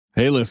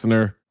Hey,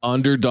 listener,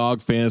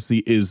 Underdog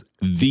Fantasy is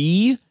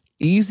the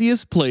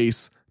easiest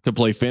place to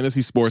play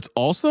fantasy sports.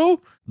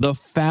 Also, the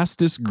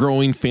fastest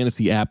growing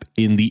fantasy app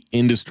in the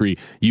industry.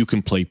 You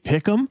can play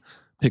Pick'em,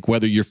 pick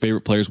whether your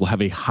favorite players will have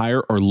a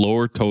higher or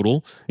lower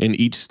total in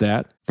each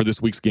stat for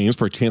this week's games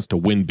for a chance to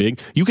win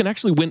big. You can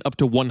actually win up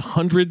to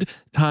 100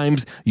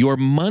 times your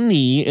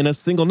money in a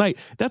single night.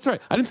 That's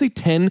right. I didn't say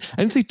 10. I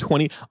didn't say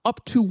 20.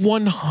 Up to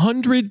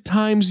 100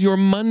 times your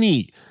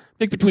money.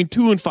 Pick between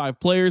 2 and 5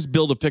 players,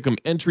 build a Pick'em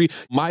entry.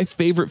 My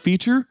favorite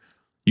feature,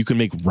 you can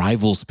make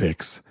rivals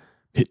picks.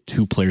 Pit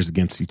 2 players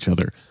against each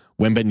other.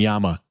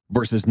 Wembanyama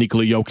versus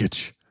Nikola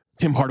Jokic.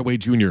 Tim Hardaway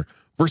Jr.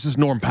 versus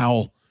Norm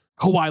Powell.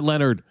 Kawhi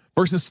Leonard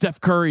versus Steph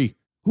Curry.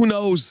 Who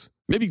knows?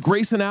 Maybe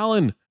Grayson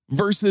Allen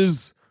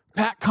versus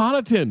Pat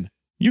Connaughton.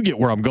 You get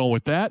where I'm going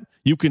with that.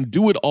 You can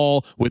do it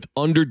all with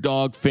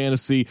Underdog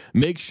Fantasy.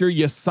 Make sure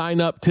you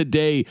sign up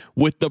today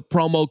with the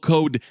promo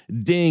code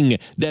DING.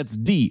 That's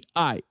DING,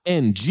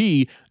 and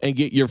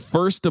get your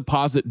first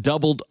deposit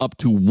doubled up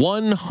to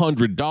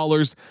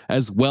 $100,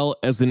 as well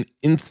as an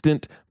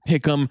instant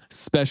Pick'em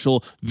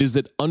special.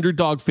 Visit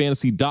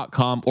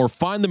underdogfantasy.com or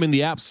find them in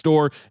the App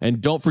Store.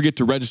 And don't forget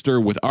to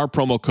register with our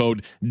promo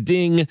code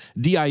DING,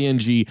 DING,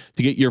 to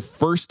get your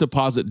first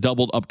deposit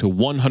doubled up to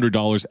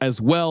 $100,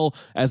 as well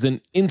as an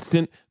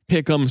instant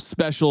Pick'em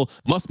special.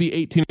 Must be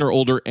 18 or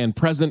older and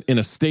present in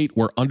a state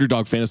where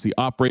Underdog Fantasy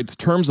operates.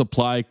 Terms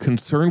apply.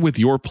 Concerned with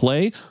your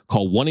play?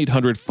 Call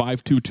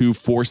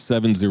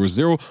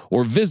 1-800-522-4700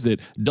 or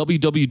visit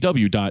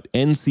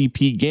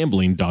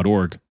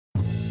www.ncpgambling.org.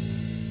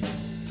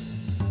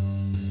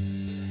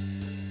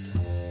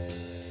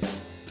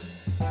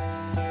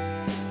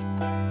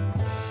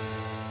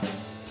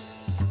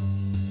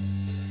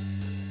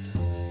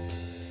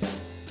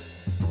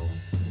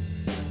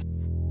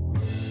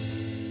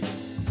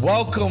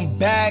 Welcome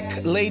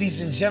back, ladies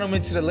and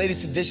gentlemen, to the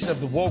latest edition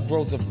of the Woke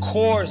Bros. Of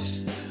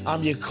course,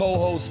 I'm your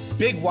co-host,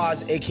 Big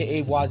Waz,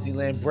 a.k.a. Wazzy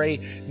Lambre.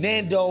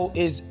 Nando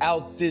is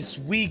out this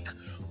week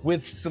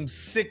with some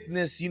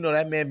sickness. You know,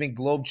 that man been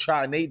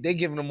globetrotting. They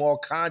giving him all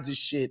kinds of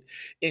shit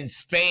in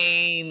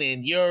Spain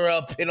and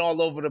Europe and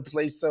all over the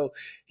place. So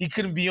he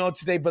couldn't be on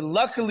today. But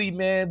luckily,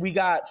 man, we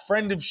got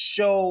friend of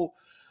show.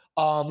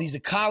 He's a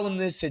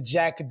columnist at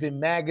Jacobin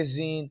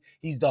Magazine.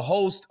 He's the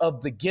host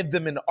of the Give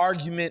Them an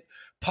Argument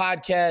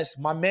podcast.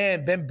 My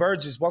man, Ben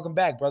Burgess. Welcome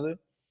back, brother.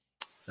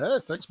 Hey,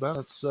 thanks, man.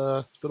 It's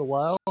been a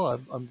while.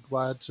 I'm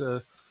glad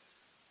to,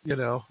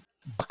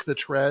 buck the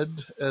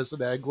trend as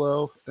an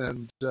Anglo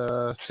and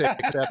take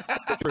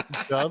that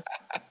person's job.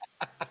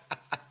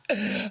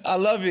 I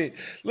love it.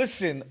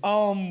 Listen,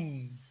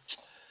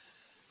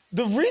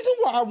 the reason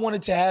why I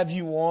wanted to have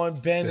you on,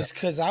 Ben, is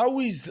because I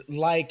always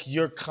like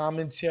your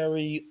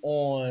commentary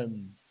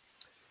on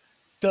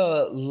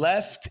the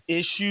left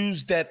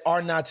issues that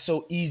are not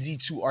so easy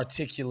to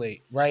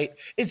articulate, right?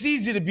 It's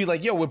easy to be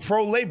like, yo, we're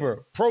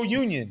pro-labor,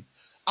 pro-union.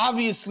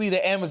 Obviously,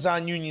 the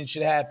Amazon union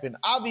should happen.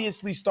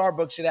 Obviously,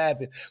 Starbucks should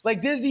happen.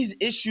 Like, there's these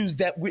issues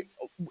that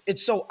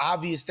it's so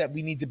obvious that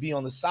we need to be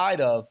on the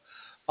side of.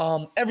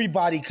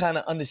 Everybody kind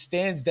of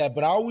understands that,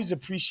 but I always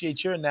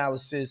appreciate your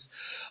analysis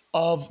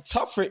of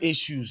tougher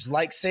issues,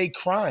 like, say,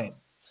 crime,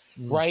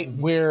 right?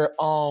 Where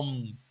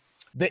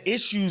the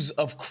issues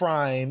of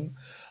crime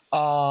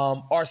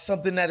are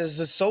something that is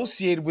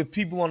associated with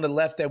people on the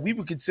left that we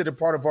would consider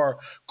part of our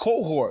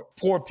cohort,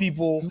 poor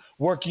people,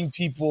 working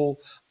people,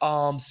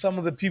 some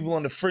of the people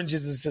on the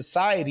fringes of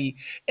society,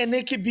 and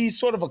there could be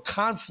sort of a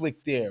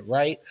conflict there,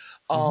 right?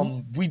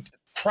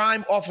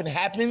 Crime often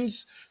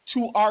happens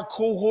to our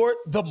cohort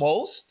the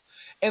most,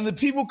 and the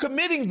people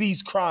committing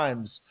these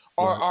crimes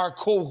are our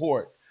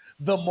cohort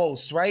the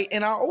most, right?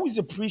 And I always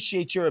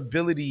appreciate your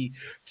ability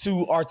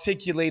to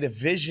articulate a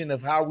vision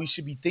of how we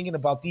should be thinking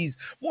about these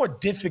more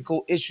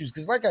difficult issues.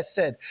 Because like I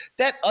said,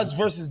 that us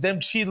versus them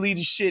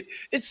cheerleader shit,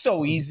 it's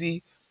so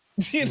easy.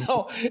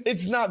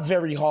 It's not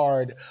very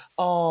hard.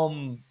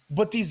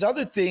 But these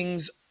other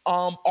things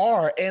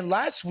are. And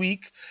last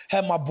week,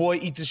 had my boy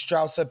Ethan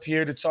Strauss up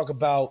here to talk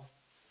about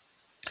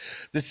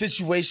the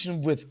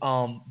situation with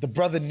the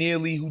brother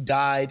Neely, who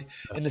died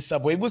in the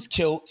subway, was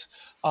killed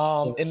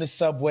in the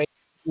subway.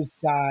 This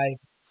guy,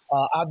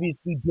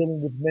 obviously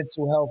dealing with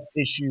mental health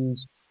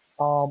issues,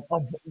 his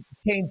life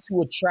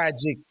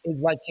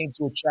came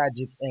to a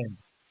tragic end.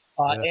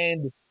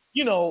 And,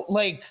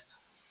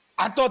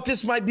 I thought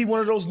this might be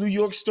one of those New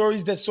York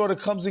stories that sort of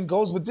comes and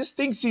goes, but this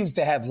thing seems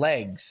to have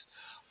legs.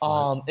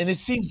 And it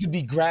seems to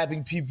be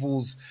grabbing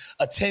people's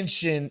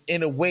attention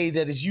in a way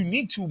that is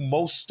unique to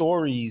most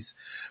stories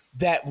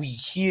that we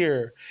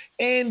hear.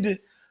 And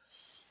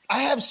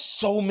I have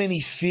so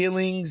many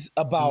feelings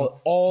about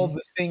all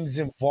the things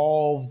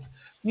involved,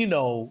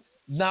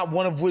 not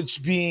one of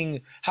which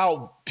being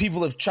how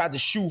people have tried to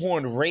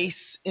shoehorn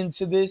race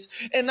into this.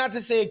 And not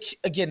to say,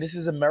 again, this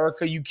is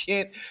America. You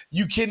can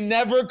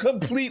never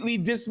completely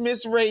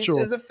dismiss race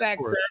as a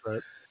factor.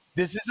 Right.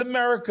 This is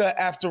America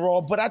after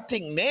all. But I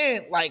think,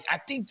 man, I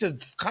think to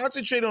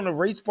concentrate on the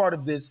race part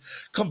of this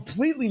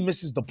completely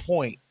misses the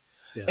point.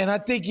 Yeah. And I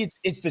think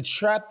it's the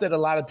trap that a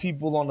lot of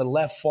people on the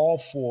left fall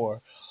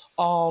for.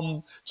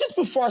 Just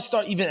before I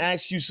start even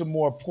asking you some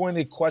more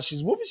pointed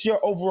questions, what was your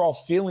overall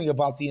feeling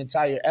about the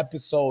entire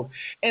episode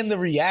and the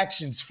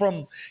reactions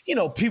from,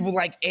 people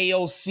like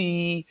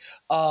AOC,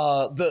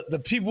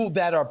 the people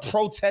that are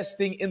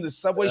protesting in the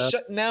subway,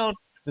 shutting down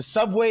the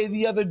subway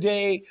the other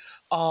day,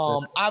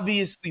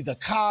 obviously the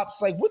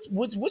cops. Like,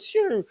 what's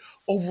your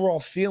overall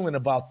feeling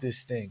about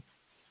this thing?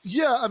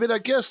 Yeah, I mean, I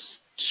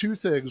guess two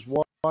things.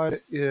 One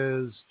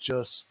is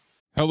just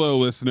Hello,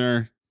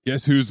 listener.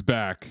 Guess who's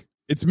back?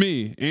 It's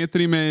me,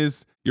 Anthony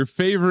Mays, your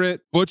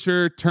favorite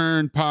butcher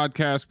turned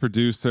podcast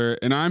producer,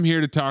 and I'm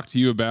here to talk to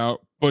you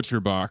about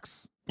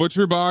ButcherBox.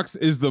 ButcherBox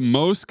is the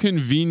most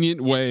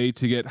convenient way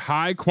to get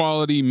high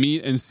quality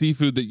meat and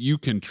seafood that you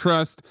can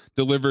trust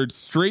delivered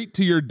straight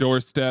to your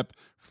doorstep,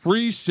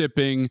 free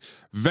shipping,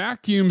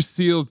 vacuum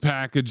sealed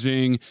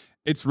packaging.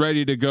 It's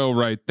ready to go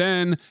right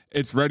then.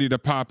 It's ready to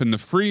pop in the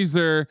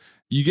freezer.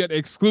 You get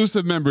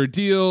exclusive member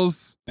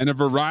deals and a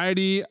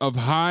variety of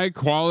high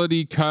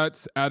quality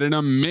cuts at an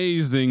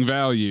amazing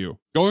value.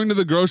 Going to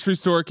the grocery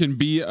store can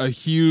be a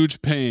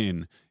huge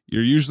pain.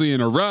 You're usually in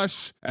a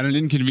rush at an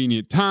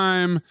inconvenient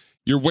time.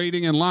 You're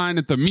waiting in line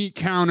at the meat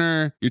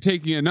counter. You're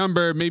taking a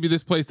number. Maybe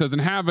this place doesn't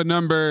have a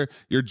number.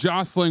 You're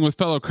jostling with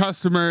fellow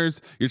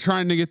customers. You're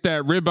trying to get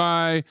that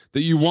ribeye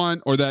that you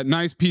want or that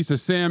nice piece of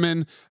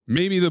salmon.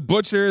 Maybe the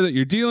butcher that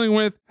you're dealing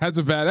with has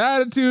a bad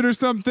attitude or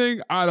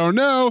something. I don't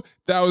know.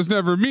 That was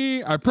never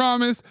me, I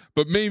promise.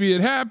 But maybe it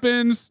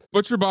happens.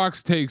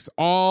 ButcherBox takes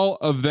all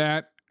of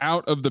that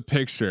out of the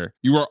picture.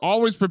 You are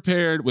always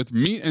prepared with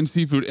meat and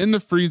seafood in the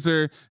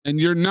freezer, and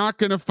you're not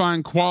going to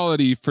find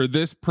quality for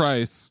this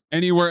price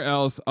anywhere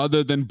else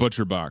other than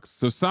ButcherBox.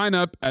 So sign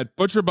up at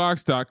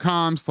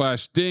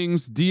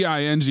butcherbox.com/dings,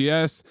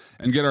 D-I-N-G-S,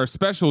 and get our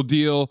special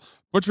deal.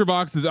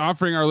 ButcherBox is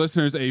offering our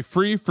listeners a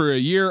free for a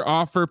year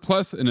offer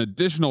plus an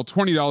additional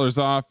 $20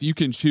 off. You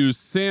can choose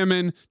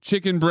salmon,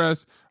 chicken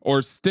breast,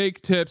 or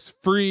steak tips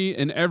free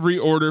in every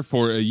order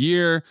for a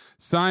year.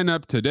 Sign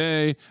up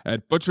today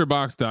at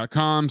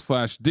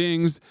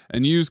butcherbox.com/dings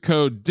and use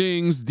code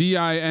DINGS,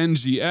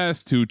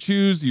 D-I-N-G-S, to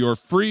choose your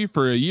free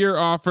for a year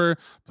offer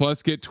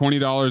plus get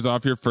 $20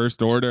 off your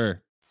first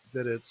order.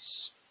 that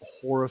it's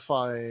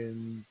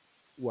horrifying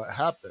what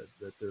happened,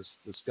 that this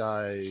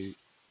guy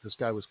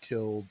was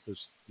killed,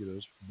 was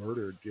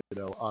murdered,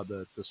 on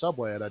the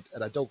subway.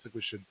 And I don't think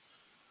we should,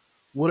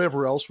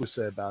 whatever else we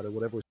say about it,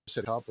 whatever we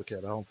say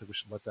complicated, I don't think we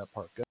should let that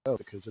part go,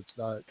 because it's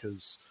not,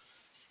 because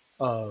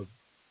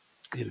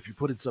if you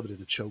put somebody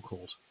in a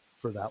chokehold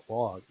for that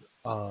long,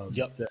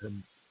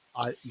 then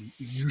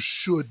you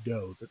should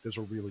know that there's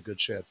a really good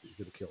chance that you're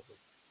going to kill them.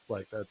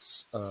 Like,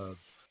 that's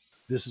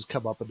this has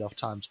come up enough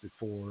times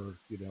before,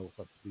 with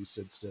like police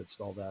incidents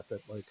and all that,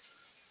 that like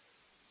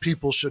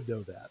people should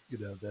know that,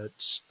 that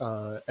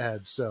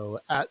and so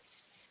at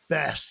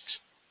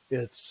best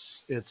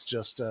it's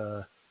just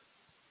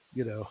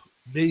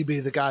maybe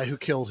the guy who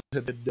killed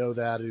him didn't know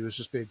that, and he was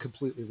just being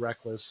completely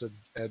reckless and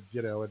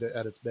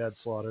it's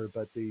manslaughter.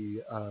 But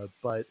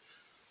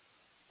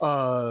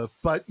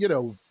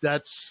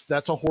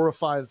that's a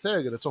horrifying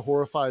thing, and it's a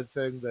horrifying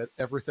thing that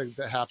everything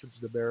that happens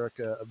in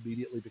America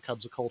immediately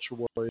becomes a culture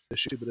war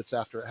issue 2 minutes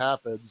after it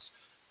happens,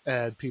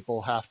 and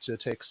people have to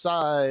take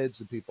sides,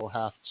 and people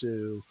have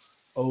to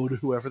own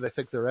whoever they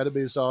think their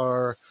enemies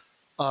are,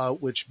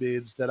 which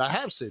means that I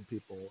have seen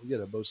people,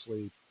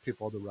 mostly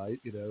people on the right,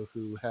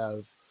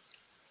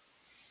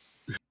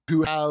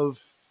 who have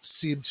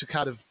seemed to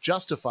kind of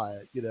justify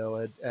it,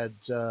 and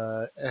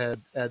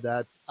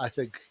that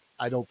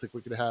I don't think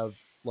we can have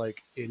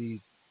like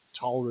any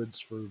tolerance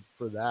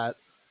for that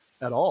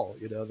at all.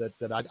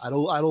 That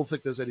I don't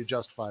think there's any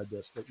justifying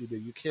this. That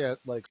you can't,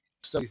 like,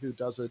 somebody who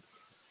doesn't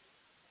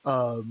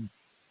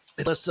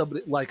unless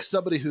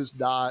somebody who's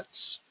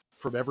not,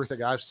 from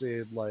everything I've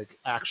seen, like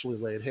actually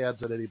laid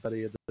hands on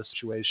anybody in this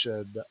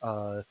situation,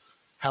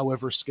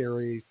 however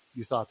scary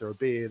you thought they were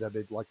being. I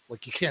mean,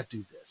 like you can't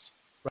do this,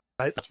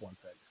 right? That's one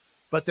thing.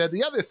 But then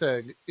the other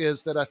thing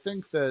is that I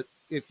think that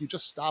if you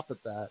just stop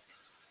at that,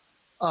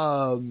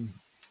 I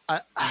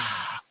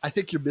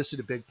think you're missing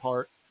a big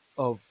part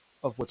of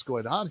what's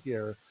going on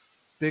here,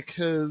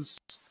 because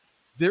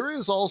there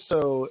is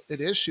also an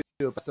issue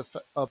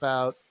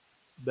about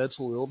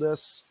mental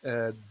illness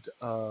and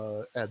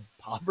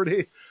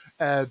poverty,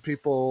 and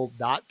people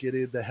not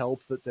getting the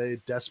help that they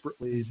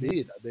desperately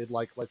need. I mean,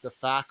 like the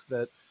fact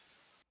that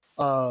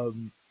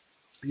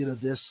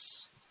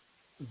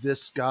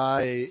this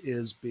guy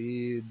is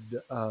being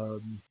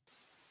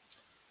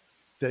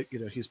that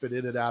he's been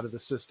in and out of the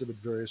system in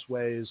various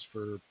ways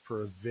for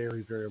a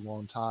very, very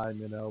long time.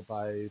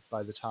 By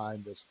the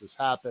time this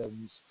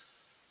happens,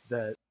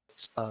 that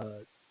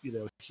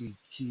he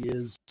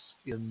is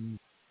in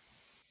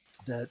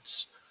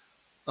that.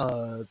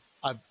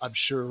 I'm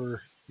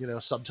sure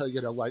sometimes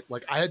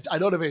like I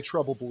don't have any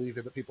trouble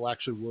believing that people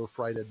actually were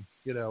frightened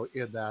in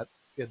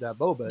that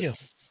moment. Yeah.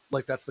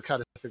 Like, that's the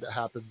kind of thing that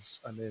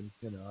happens. I mean,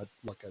 I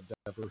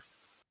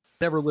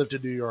never lived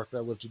in New York. I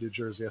lived in New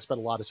Jersey. I spent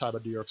a lot of time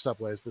on New York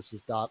subways. This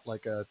is not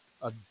like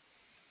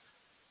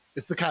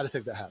it's the kind of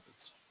thing that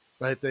happens,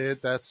 right?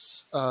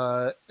 That's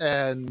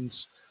and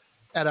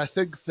I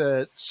think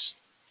that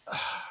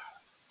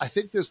I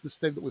think there's this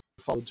thing that we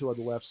fall into on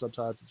the left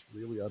sometimes. It's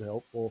really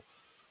unhelpful,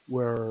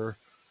 where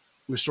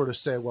we sort of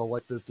say, well,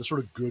 like the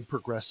sort of good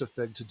progressive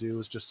thing to do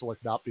is just to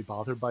like not be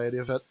bothered by any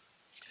of it,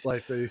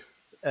 like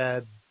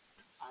and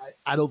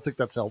I don't think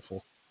that's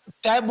helpful.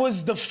 That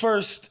was the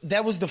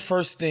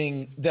first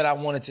thing that I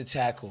wanted to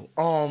tackle.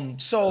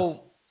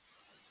 So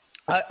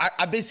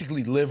I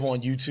basically live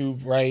on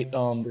YouTube, right?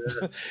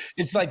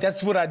 It's like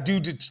that's what I do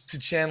to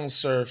channel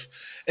surf,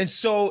 and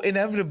so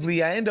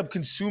inevitably I end up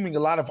consuming a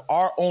lot of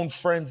our own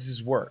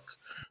friends' work,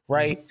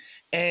 right? Mm-hmm.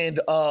 And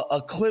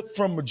a clip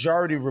from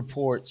Majority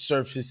Report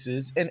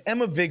surfaces, and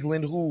Emma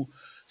Vigeland,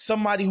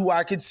 somebody who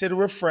I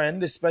consider a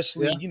friend,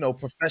 especially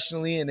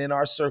professionally and in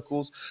our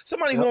circles,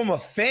 somebody who I'm a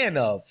fan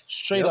of,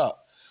 straight up.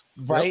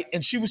 Right.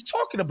 And she was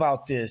talking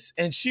about this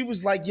and she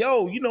was like,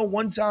 yo,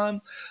 one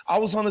time I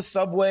was on the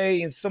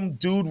subway and some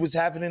dude was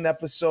having an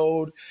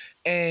episode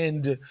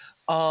and,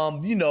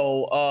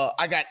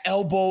 I got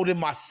elbowed in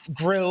my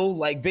grill,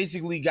 like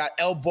basically got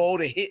elbowed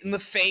and hit in the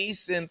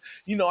face. And,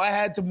 I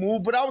had to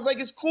move, but I was like,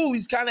 it's cool.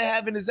 He's kind of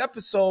having his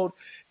episode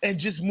and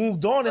just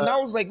moved on. And I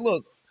was like,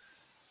 look,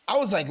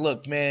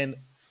 man,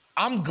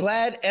 I'm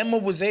glad Emma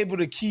was able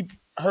to keep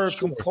her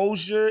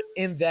composure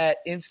in that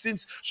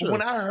instance. But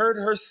when I heard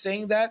her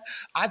saying that,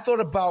 I thought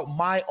about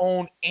my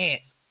own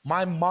aunt,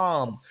 my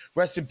mom,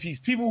 rest in peace,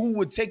 people who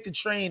would take the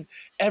train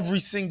every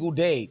single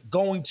day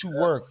going to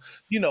work,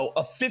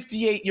 a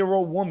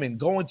 58-year-old woman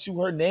going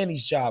to her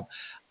nanny's job.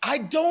 I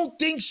don't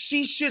think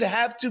she should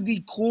have to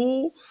be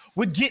cool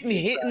with getting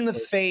hit in the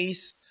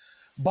face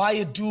by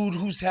a dude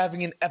who's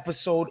having an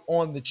episode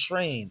on the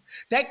train.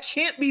 That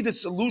can't be the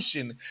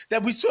solution,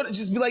 that we sort of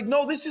just be like,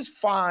 no, this is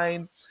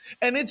fine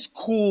and it's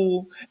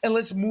cool and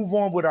let's move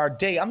on with our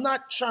day. I'm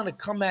not trying to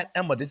come at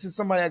Emma. This is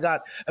somebody I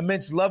got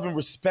immense love and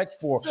respect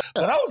for.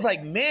 But I was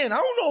like, man, I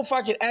don't know if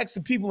I could ask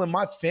the people in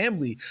my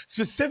family,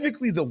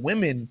 specifically the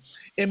women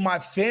in my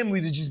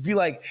family, to just be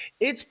like,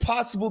 it's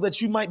possible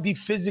that you might be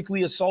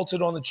physically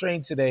assaulted on the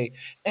train today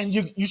and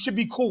you should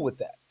be cool with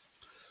that.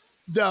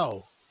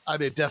 No, I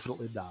mean,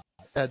 definitely not.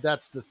 And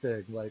that's the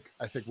thing, like,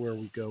 I think where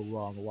we go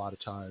wrong a lot of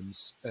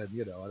times. And,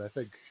 and I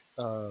think,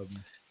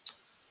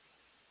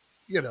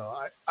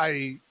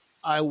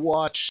 I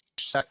watched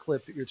that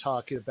clip that you're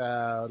talking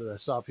about and I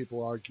saw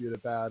people arguing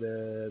about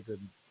it.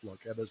 And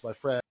look, Emma's my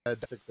friend. I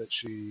think that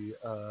she,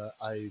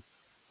 I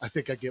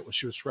think I get what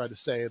she was trying to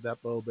say in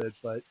that moment.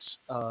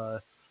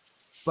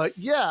 But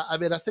yeah, I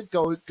mean, I think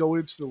going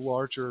into the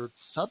larger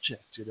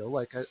subject,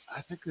 like,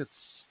 I think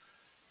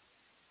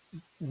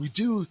we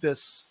do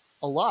this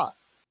a lot.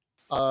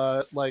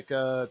 I mean,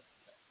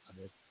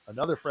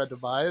 another friend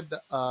of mine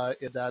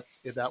in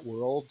that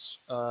world,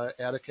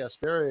 Anna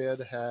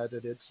Kasparian, had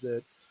an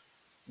incident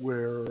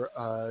where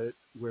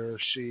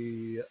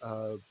she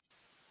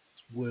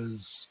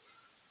was,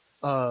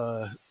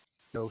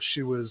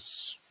 she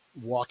was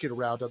walking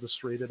around on the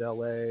street in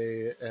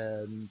L.A.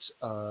 and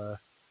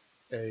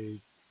a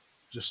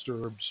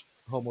disturbed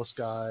homeless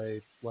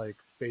guy, like,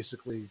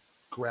 basically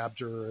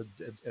grabbed her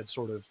and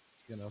sort of,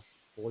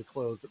 fully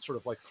clothed, but sort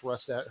of like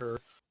thrust at her.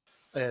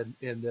 And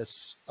in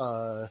this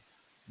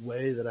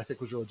way that I think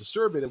was really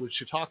disturbing, and when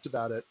she talked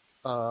about it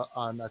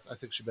I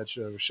think she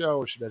mentioned it on her show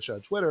or she mentioned it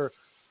on Twitter,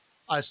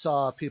 I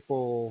saw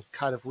people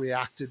kind of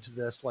reacted to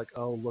this like,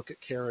 oh, look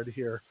at Karen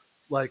here,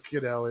 like,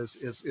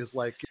 is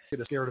like,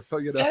 scared of,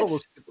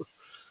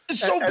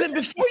 So Ben,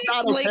 before you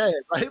not okay,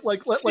 right?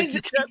 Like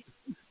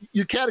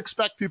you can't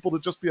expect people to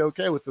just be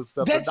okay with this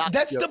stuff.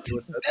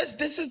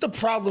 This is the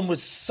problem with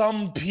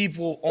some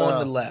people on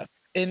the left,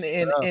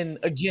 and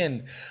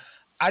again,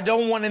 I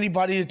don't want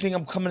anybody to think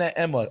I'm coming at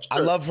Emma. Sure. I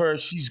love her.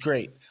 She's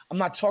great. I'm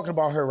not talking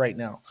about her right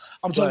now.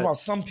 I'm talking about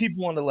some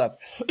people on the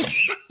left.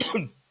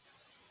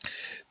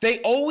 They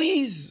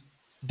always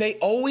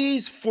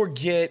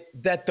forget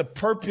that the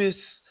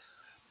purpose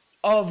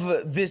of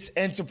this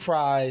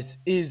enterprise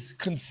is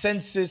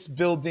consensus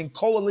building,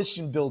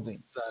 coalition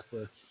building.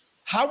 Exactly.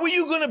 How are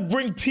you going to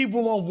bring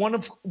people on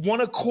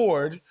one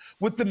accord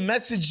with the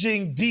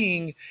messaging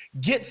being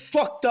get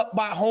fucked up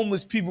by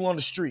homeless people on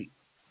the street?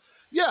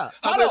 Yeah.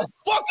 How the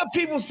fuck are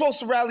people supposed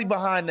to rally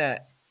behind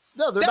that?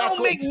 No, that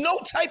don't make no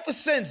type of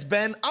sense,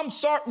 Ben. I'm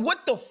sorry.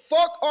 What the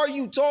fuck are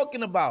you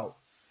talking about?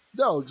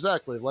 No,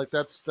 exactly. Like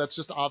that's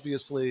just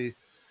obviously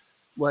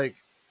like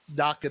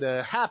not going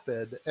to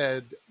happen.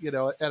 And,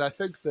 and I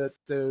think that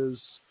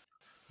there's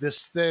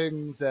this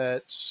thing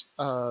that,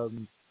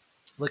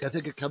 like, I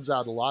think it comes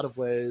out in a lot of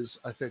ways.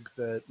 I think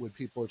that when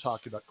people are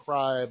talking about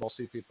crime, I'll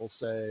see people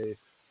say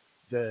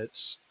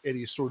that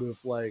any sort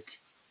of like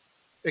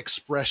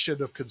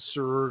expression of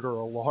concern or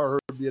alarm,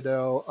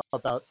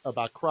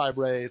 about crime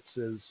rates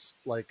is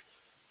like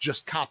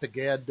just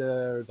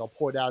propaganda. They'll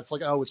point out it's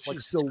like, oh, it's like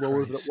still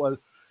lower than it was.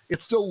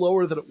 It's still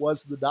lower than it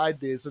was in the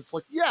 90s. It's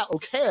like, yeah,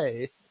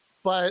 okay,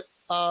 but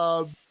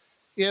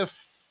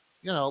if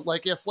you know,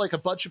 like if like a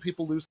bunch of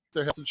people lose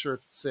their health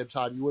insurance at the same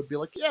time, you would be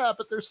like, yeah,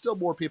 but there's still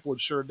more people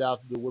insured now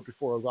than there were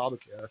before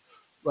Obamacare,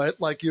 right?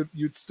 Like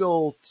you'd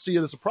still see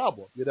it as a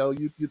problem, you know,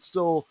 you'd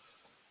still,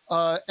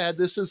 and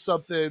this is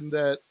something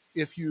that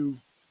if you,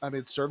 I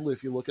mean, certainly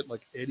if you look at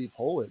like any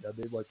polling, I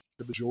mean, like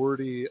the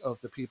majority of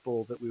the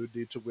people that we would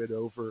need to win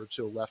over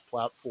to a left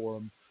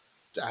platform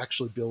to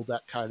actually build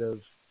that kind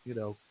of, you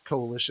know,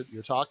 coalition that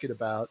you're talking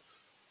about,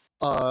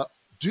 uh,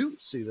 do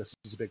see this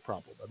as a big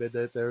problem. I mean,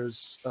 that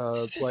there's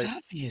It's just like,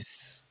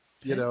 obvious.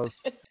 you know,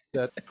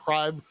 that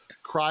crime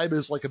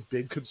is like a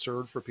big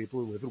concern for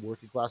people who live in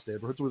working class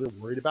neighborhoods where they're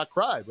worried about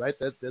crime, right?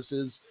 That this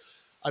is,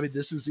 I mean,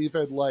 this is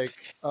even like,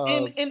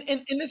 And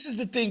this is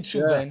the thing too,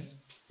 yeah, Ben.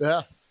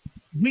 yeah,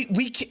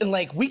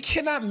 We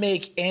cannot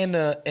make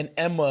Anna and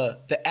Emma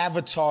the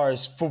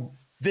avatars for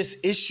this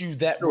issue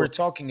that Sure. we're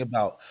talking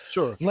about.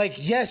 Sure. Like,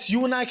 yes,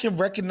 you and I can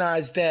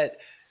recognize that,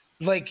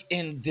 like,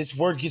 and this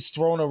word gets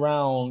thrown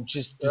around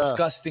just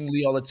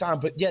disgustingly all the time.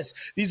 But yes,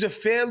 these are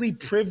fairly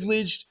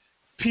privileged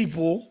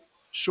people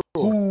sure,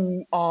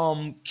 who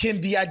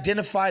can be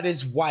identified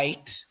as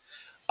white,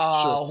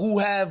 sure. who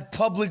have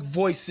public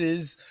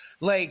voices.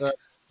 Like,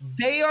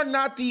 they are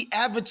not the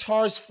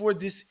avatars for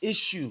this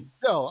issue.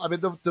 No, I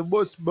mean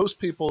the most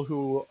people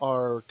who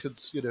are,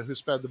 you know, who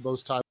spend the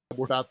most time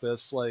about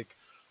this, like,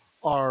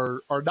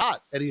 are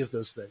not any of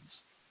those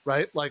things,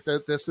 right? Like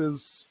that this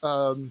is,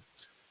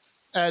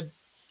 and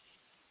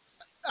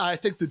I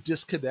think the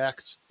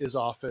disconnect is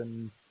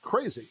often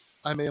crazy.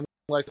 I mean,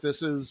 like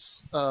this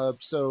is,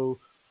 so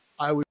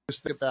I always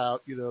think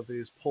about, you know,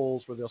 these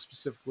polls where they'll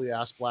specifically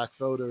ask black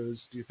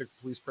voters, do you think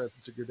the police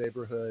presence in your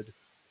neighborhood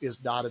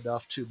is not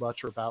enough, too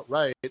much, or about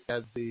right?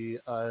 And the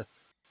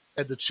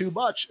too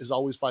much is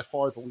always by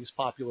far the least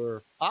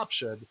popular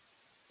option.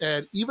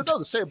 And even though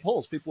the same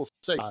polls, people will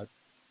say,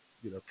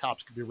 you know,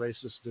 cops can be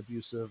racist and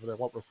abusive and I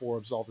want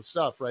reforms, all this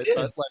stuff, right? Yeah.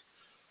 But like,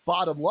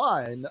 bottom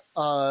line,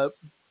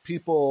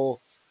 people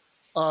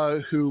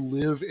who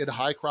live in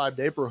high crime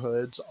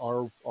neighborhoods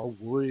are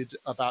worried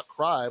about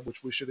crime,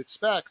 which we should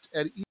expect.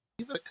 And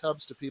even when it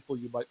comes to people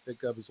you might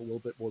think of as a little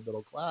bit more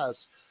middle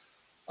class,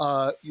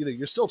 you know,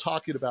 you're still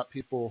talking about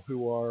people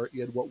who are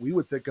in what we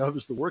would think of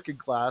as the working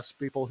class,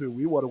 people who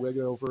we want to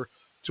win over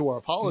to our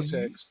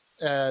politics,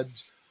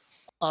 and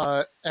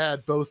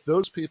both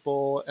those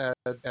people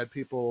and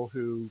people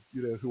who,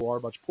 you know, who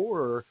are much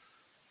poorer.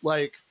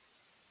 Like,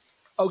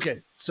 okay,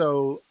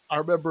 so I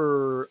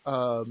remember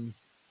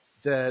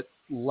that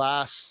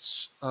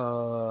last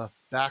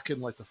back in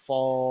like the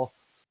fall,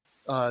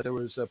 there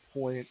was a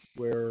point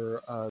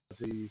where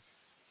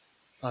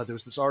there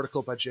was this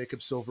article by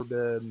Jacob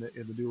Silverman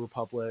in the New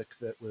Republic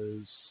that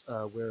was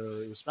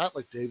where it was about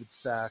like David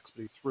Sachs,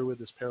 but he threw in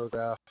this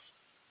paragraph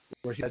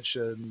where he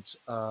mentioned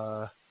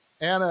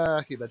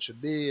Anna, he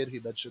mentioned me, and he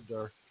mentioned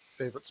our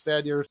favorite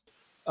Spaniard,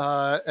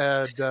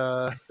 and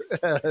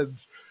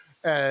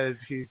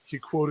he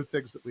quoted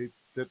things that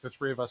the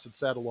three of us had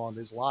said along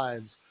these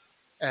lines,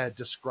 and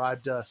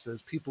described us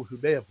as people who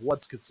may have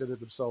once considered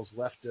themselves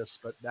leftists,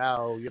 but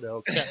now, you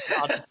know, can't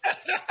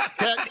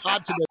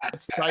contemplate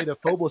the sight of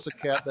homeless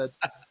encampments.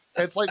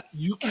 And it's like,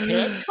 you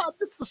can't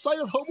contemplate the sight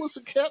of homeless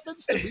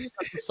encampments? To me,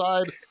 that's a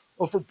sign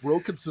of a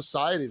broken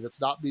society that's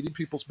not meeting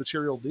people's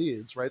material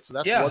needs, right? So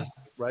that's one thing,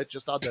 right?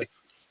 Just on the,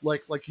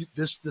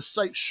 this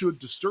site should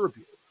disturb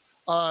you.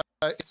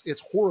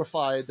 It's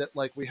horrifying that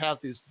like we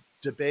have these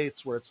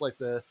debates where it's like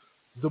the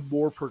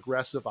more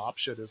progressive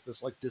option is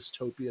this like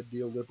dystopian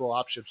neoliberal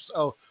option. Just,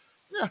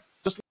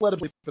 just let them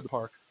sleep in the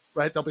park,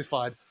 right? They'll be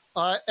fine.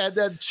 And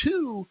then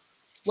two,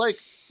 like,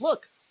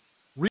 look,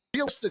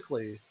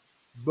 realistically,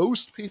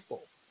 most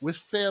people with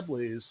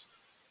families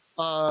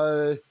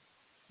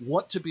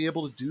want to be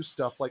able to do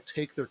stuff like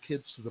take their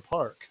kids to the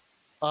park.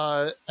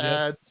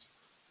 And,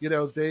 you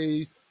know,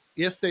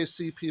 if they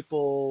see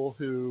people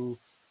who,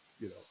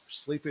 you know, are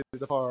sleeping in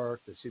the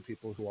park, they see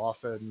people who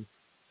often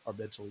are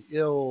mentally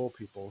ill,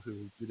 people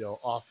who, you know,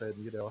 often,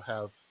 you know,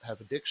 have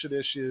addiction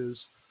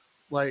issues,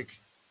 like,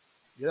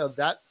 you know,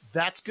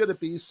 that's going to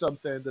be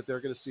something that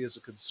they're going to see as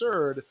a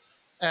concern.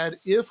 And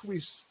if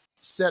we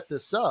set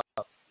this up,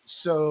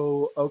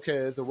 so,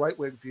 okay, the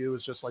right-wing view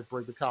is just like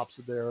bring the cops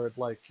in there and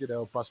like, you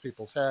know, bust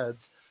people's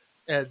heads.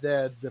 And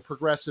then the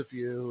progressive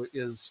view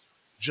is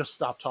just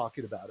stop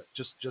talking about it.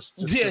 Just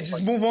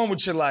like, move on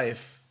with your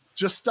life.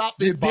 Just stop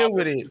being deal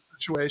with it.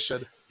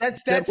 Situation.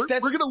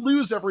 We're going to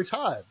lose every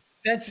time.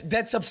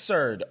 That's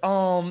absurd.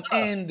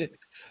 And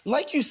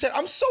like you said,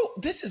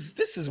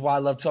 this is why I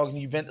love talking to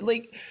you, Ben.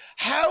 Like,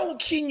 how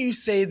can you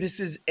say this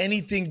is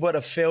anything but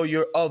a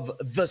failure of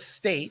the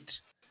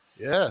state?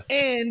 Yeah.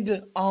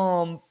 And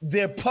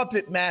their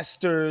puppet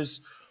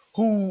masters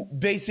who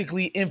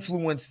basically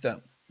influence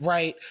them,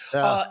 right?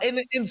 Yeah.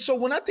 And so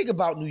when I think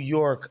about New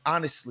York,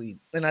 honestly,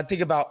 and I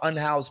think about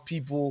unhoused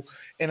people,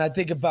 and I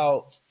think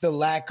about the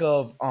lack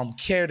of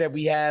care that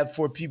we have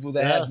for people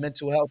that have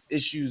mental health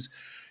issues,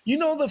 you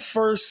know, the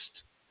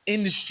first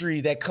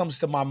industry that comes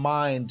to my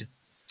mind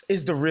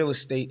is the real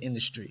estate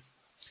industry,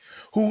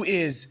 who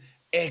is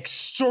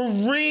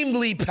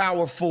extremely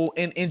powerful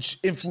and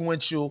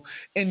influential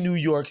in New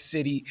York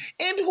City.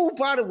 And who,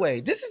 by the way,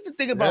 this is the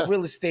thing about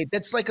real estate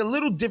that's like a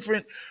little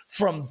different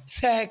from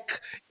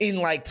tech in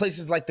like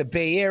places like the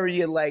Bay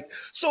Area. Like,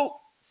 so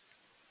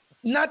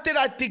not that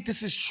I think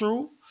this is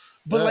true,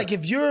 but like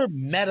if you're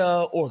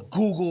Meta or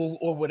Google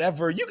or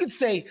whatever, you could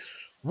say,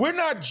 we're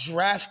not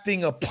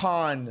drafting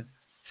upon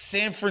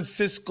San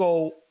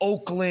Francisco,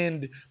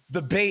 Oakland,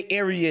 the Bay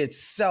Area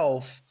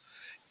itself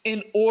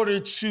in order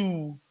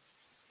to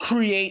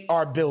create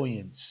our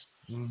billions.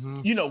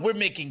 You know, we're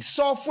making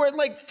software.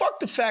 Like, fuck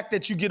the fact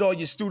that you get all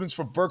your students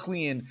from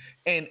Berkeley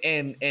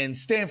and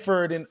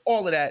Stanford and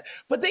all of that,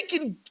 but they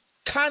can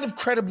kind of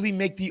credibly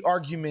make the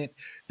argument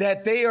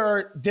that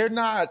they're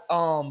not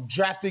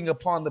drafting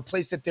upon the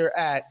place that they're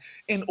at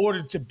in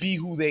order to be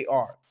who they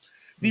are.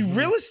 The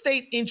real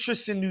estate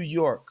interests in New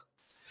York,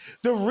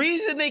 the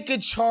reason they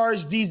could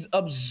charge these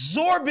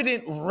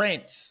exorbitant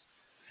rents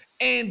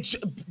and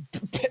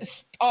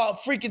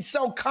freaking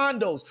sell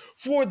condos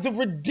for the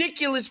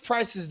ridiculous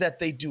prices that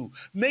they do,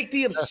 make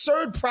the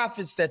absurd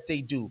profits that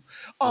they do,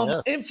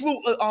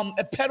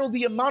 peddle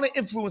the amount of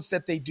influence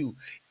that they do,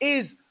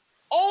 is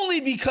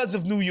only because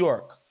of New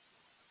York.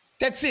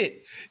 That's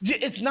it.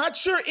 It's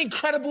not your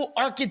incredible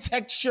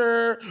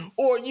architecture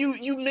or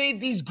you made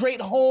these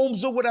great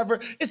homes or whatever.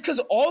 It's because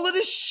all of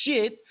the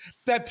shit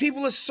that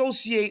people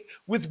associate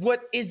with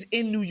what is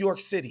in New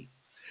York City.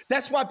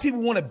 That's why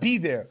people want to be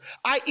there.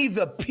 I.e.,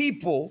 the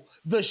people,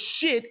 the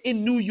shit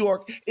in New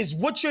York is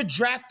what you're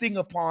drafting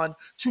upon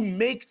to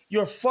make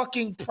your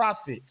fucking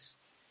profits.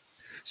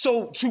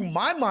 So, to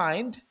my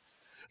mind,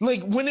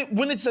 like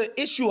when it's an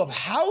issue of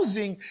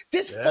housing,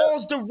 this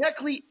falls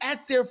directly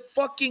at their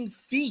fucking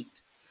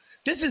feet.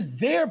 This is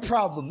their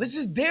problem. This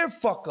is their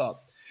fuck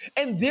up.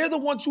 And they're the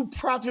ones who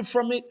profit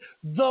from it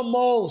the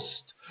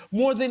most,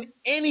 more than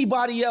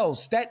anybody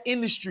else. That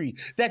industry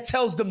that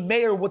tells the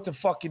mayor what to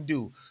fucking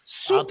do.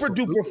 Super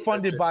duper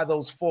funded by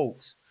those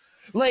folks.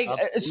 Like,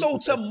 so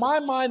to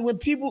my mind,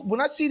 when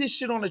I see this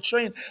shit on the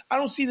train, I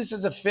don't see this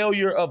as a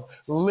failure of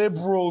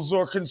liberals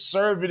or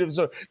conservatives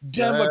or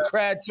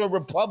Democrats or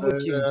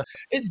Republicans.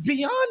 It's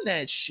beyond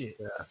that shit.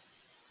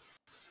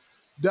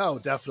 No,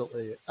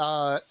 definitely.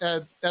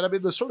 And I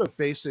mean, the sort of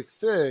basic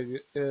thing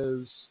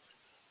is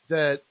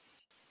that,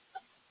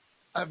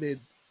 I mean,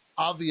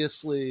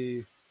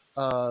 obviously,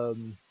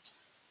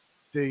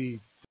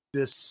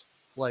 this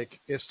like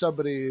if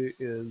somebody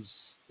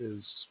is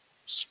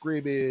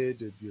screaming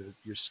and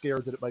you're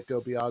scared that it might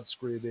go beyond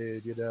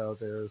screaming,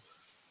 they're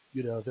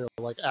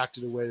like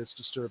acting in a way that's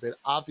disturbing.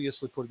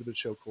 Obviously, putting them in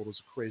chokehold is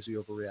a crazy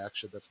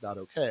overreaction. That's not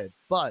okay.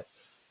 But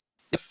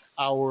if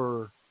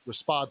our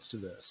response to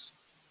this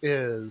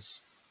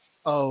is,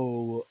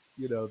 oh,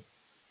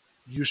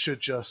 you should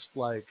just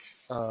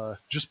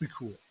just be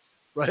cool,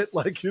 right?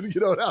 Like you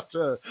don't have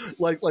to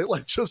like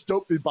just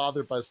don't be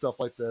bothered by stuff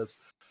like this.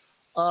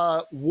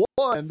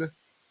 One,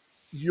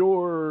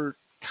 you're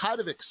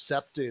kind of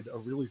accepting a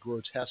really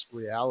grotesque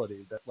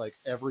reality that like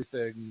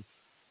everything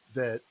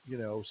that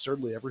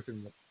certainly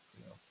everything that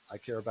I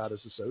care about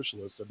as a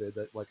socialist. I mean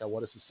that like I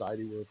want a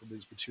society where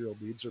everybody's material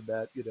needs are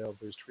met.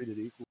 Everybody's treated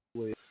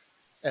equally,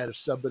 and if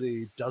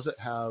somebody doesn't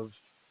have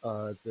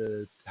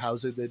the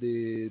housing they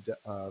need,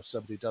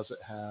 somebody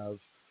doesn't have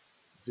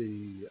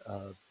the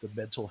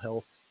mental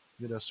health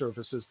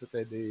services that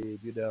they need,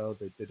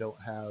 they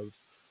don't have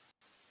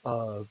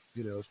if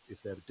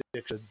they have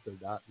addictions, they're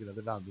not in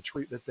the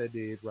treatment they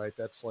need, right?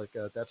 That's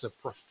a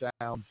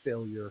profound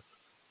failure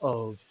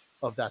of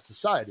that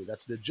society.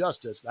 That's an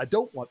injustice. I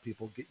don't want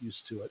people to get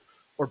used to it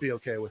or be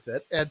okay with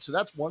it. And so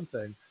that's one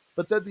thing.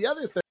 But then the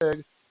other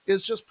thing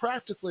is just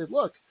practically,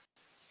 look,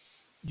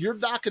 you're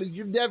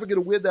never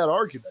gonna win that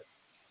argument.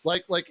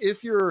 Like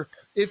if you're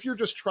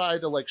just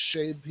trying to like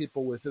shame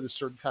people within a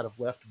certain kind of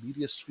left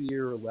media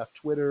sphere or left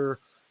Twitter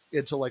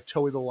into like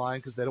towing the line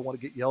because they don't want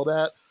to get yelled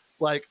at,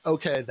 like,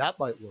 okay, that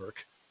might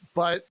work.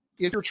 But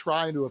if you're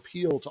trying to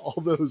appeal to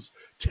all those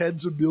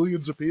tens of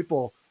millions of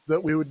people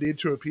that we would need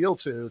to appeal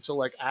to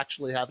like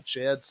actually have a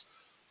chance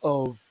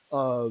of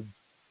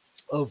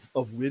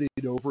winning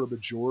over a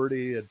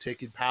majority and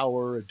taking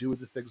power and doing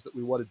the things that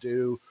we want to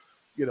do,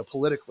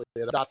 politically.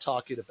 And I'm not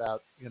talking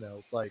about,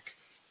 like,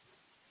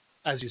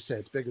 as you say,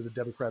 it's bigger than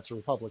Democrats or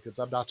Republicans.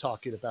 I'm not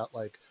talking about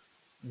like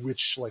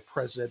which like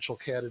presidential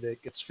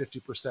candidate gets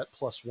 50%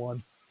 plus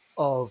one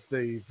of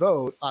the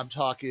vote. I'm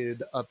talking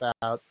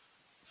about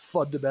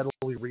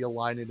fundamentally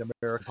realigning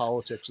American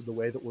politics in the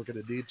way that we're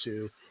going to need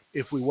to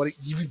if we want to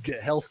even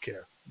get health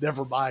care,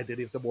 never mind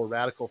any of the more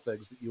radical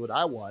things that you and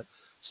I want.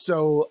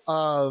 So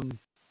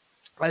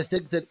I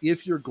think that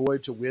if you're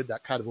going to win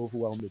that kind of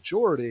overwhelming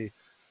majority,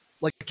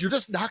 like you're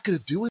just not going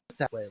to do it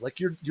that way. Like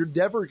you're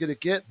never going to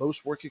get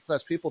most working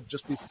class people to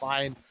just be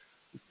fine.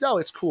 No,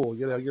 it's cool.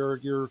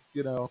 You're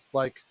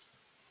like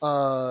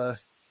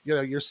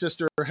your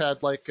sister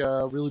had like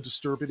a really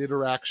disturbing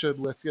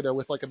interaction with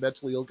with like a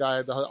mentally ill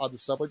guy on the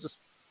subway. Just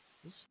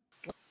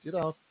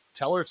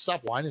tell her to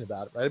stop whining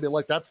about it, right? I mean,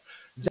 like that's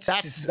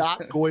just-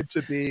 not going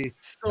to be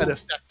So- an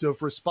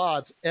effective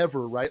response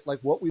ever, right? Like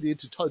what we need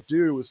to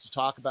do is to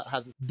talk about how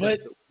the things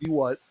that we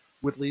want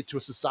would lead to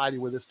a society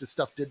where this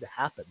stuff didn't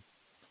happen.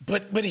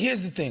 But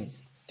here's the thing.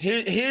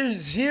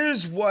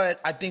 Here's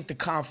what I think the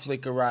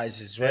conflict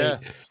arises, right?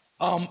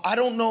 Yeah. I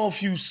don't know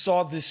if you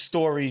saw this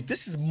story.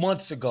 This is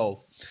months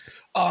ago.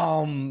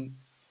 And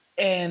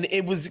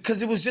it was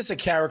because it was just a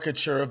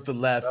caricature of the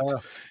left.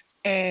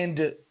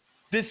 And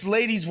this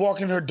lady's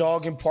walking her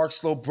dog in Park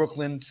Slope,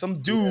 Brooklyn.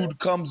 Some dude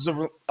comes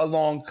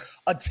along,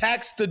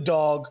 attacks the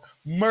dog,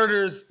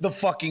 murders the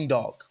fucking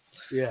dog.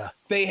 Yeah.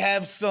 They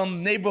have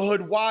some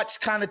neighborhood watch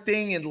kind of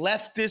thing, and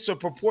leftists or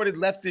purported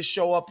leftists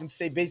show up and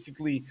say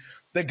basically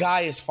the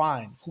guy is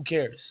fine. Who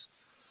cares?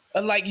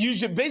 Like, you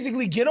should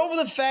basically get over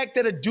the fact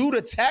that a dude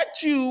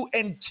attacked you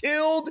and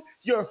killed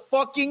your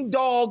fucking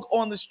dog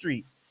on the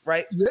street,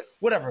 right? Yeah.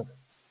 Whatever.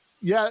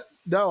 Yeah,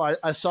 no,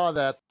 I saw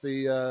that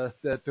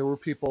that there were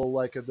people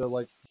like in the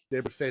like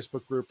neighborhood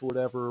Facebook group or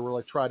whatever were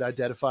like trying to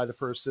identify the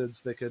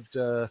persons they could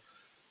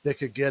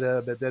get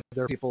them, and then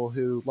there are people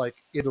who like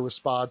in the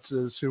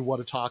responses who want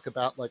to talk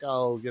about like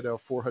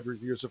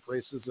 400 years of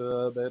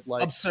racism and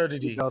like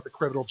absurdity, the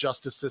criminal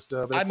justice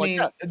system. And I mean,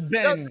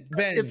 Ben,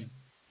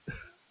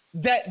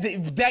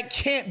 that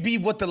can't be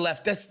what the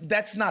left.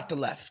 That's not the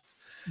left.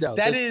 No,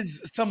 that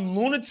is some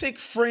lunatic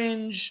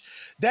fringe.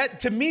 That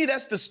to me,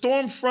 that's the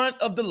storm front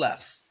of the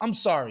left. I'm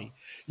sorry.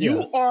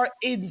 You are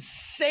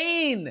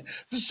insane.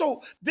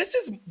 So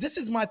this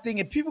is my thing.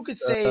 And people could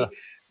say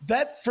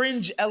that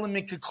fringe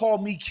element could call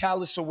me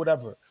callous or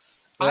whatever.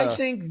 I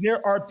think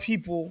there are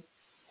people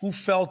who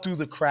fell through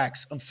the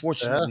cracks,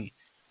 unfortunately,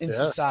 in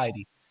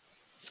society.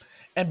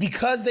 And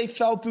because they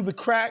fell through the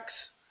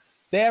cracks,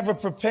 they have a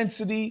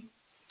propensity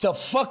to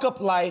fuck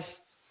up life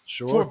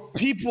for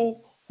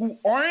people who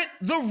aren't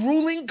the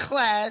ruling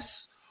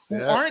class,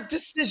 who aren't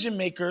decision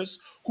makers,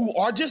 who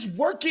are just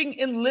working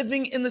and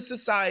living in the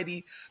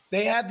society.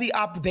 They have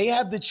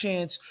the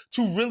chance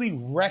to really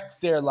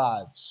wreck their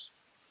lives,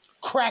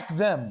 crack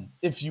them,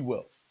 if you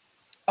will.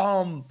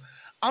 I'm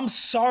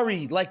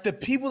sorry, like the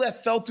people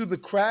that fell through the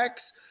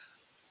cracks,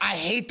 I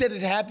hate that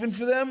it happened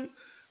for them,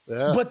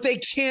 but they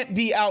can't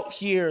be out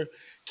here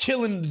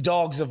killing the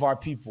dogs of our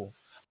people.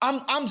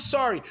 I'm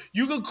sorry.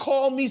 You can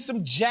call me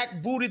some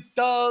jackbooted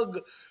thug,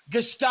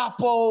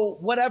 Gestapo,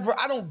 whatever.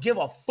 I don't give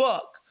a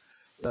fuck.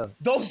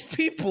 Those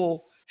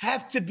people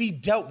have to be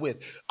dealt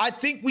with. I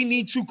think we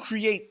need to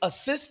create a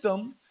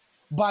system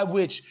by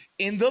which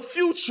in the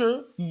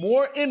future,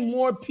 more and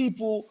more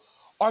people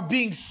are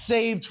being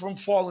saved from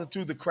falling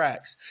through the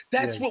cracks.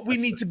 That's what we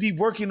need to be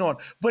working on.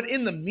 But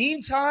in the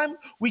meantime,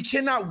 we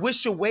cannot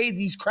wish away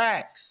these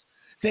cracks.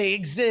 They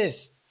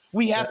exist.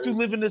 We have to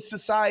live in a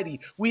society.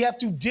 We have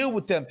to deal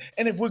with them.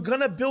 And if we're going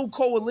to build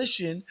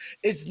coalition,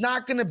 it's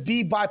not going to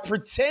be by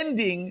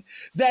pretending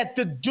that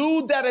the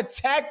dude that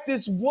attacked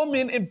this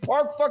woman in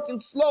Park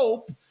fucking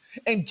Slope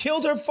and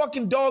killed her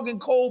fucking dog in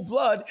cold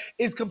blood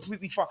is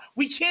completely fine.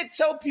 We can't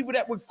tell people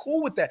that we're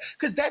cool with that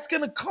because that's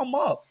going to come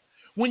up.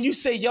 When you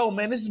say, yo,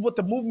 man, this is what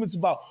the movement's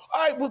about.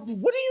 All right, what do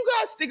you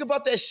guys think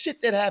about that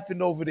shit that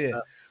happened over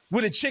there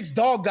where the chick's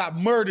dog got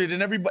murdered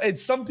and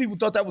some people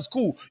thought that was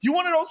cool? You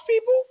one of those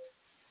people?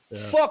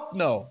 Fuck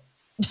no.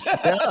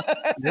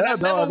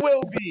 Never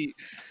will be.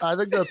 I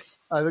think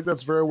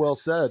that's very well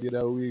said.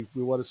 We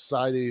want a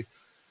society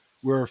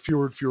where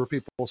fewer and fewer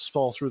people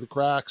fall through the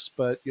cracks,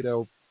 but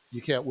you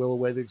can't will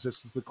away the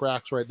existence of the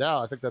cracks right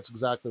now. I think that's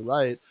exactly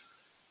right.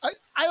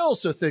 I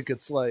also think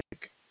it's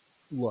like,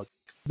 look,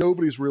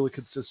 nobody's really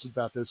consistent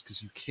about this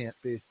because you can't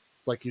be.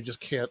 Like, you just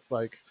can't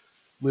like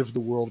live in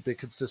the world and be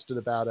consistent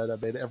about it. I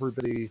mean,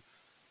 everybody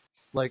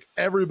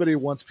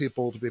wants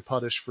people to be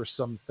punished for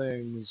some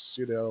things,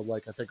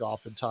 like I think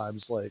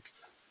oftentimes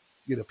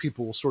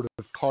people will sort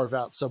of carve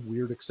out some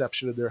weird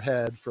exception in their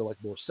head for like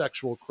more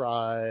sexual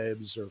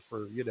crimes or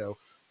for,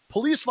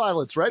 police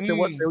violence, right? They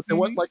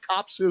want like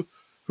cops who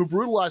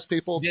brutalize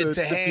people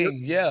to hang.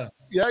 Yeah.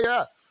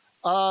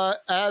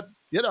 And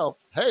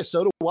hey,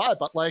 so do I,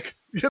 but like,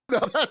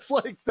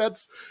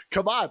 that's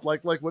come on.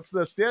 Like what's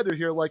the standard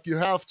here? Like you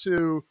have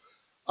to,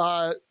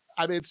 so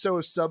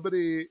if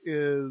somebody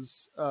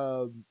is,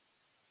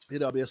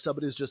 if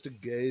somebody's just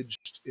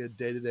engaged in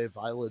day-to-day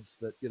violence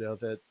that,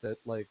 that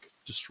like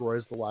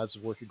destroys the lives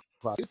of working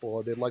class people,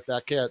 I mean, like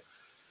that can't,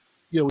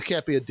 we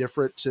can't be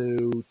indifferent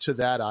to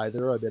that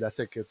either. I mean, I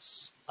think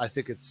it's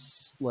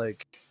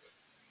like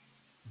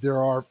there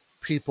are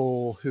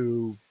people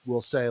who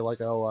will say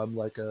like, oh, I'm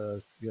like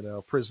a,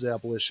 prison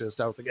abolitionist.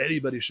 I don't think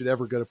anybody should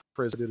ever go to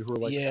prison, who are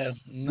like, to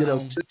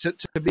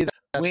me,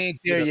 we ain't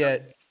there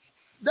yet.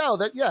 No,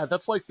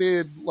 that's like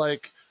being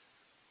like,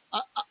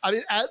 I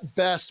mean, at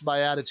best,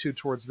 my attitude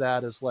towards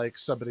that is like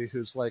somebody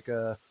who's like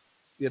a,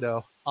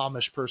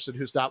 Amish person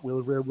who's not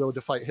really willing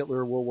to fight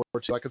Hitler in World War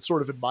II. I can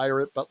sort of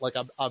admire it, but like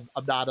I'm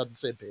not on the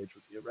same page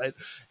with you, right?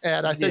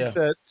 And I think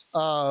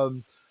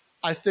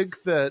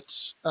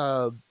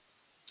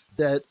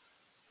that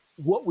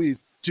what we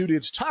do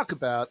need to talk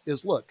about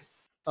is, look,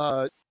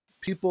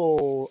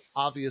 people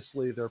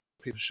obviously their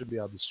people should be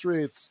on the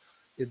streets.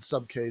 In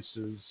some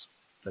cases,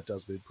 that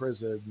does mean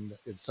prison.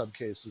 In some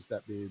cases,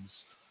 that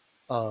means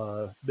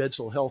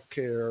mental health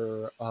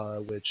care,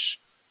 which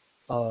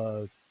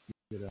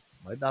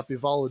might not be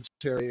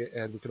voluntary.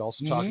 And we can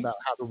also talk about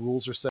how the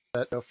rules are set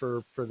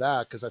for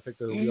that, because I think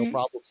there are real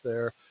problems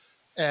there.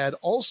 And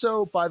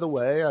also, by the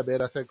way, I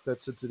mean, I think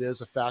that since it is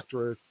a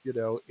factor,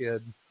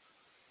 in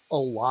a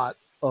lot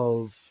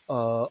of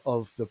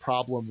the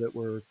problem that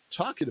we're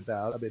talking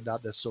about, I mean,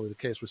 not necessarily the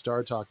case we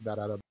started talking about,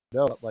 I don't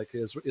know, but like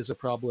is a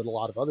problem in a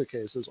lot of other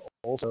cases.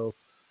 Also,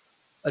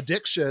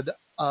 addiction,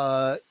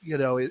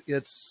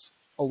 it's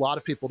a lot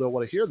of people don't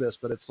want to hear this,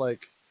 but it's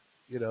like,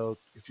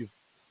 if you've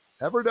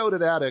ever known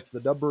an addict, the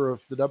number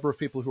of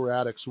people who are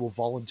addicts who will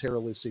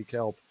voluntarily seek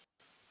help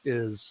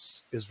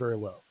is very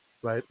low,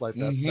 right? Like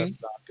that's not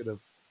gonna,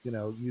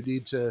 you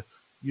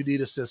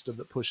need a system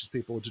that pushes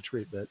people into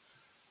treatment.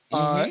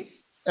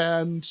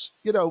 And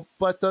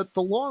but the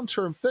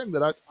long-term thing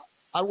that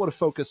I want to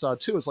focus on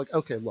too is like,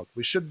 okay, look,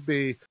 we shouldn't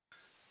be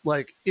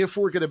like, if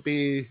we're going to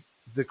be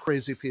the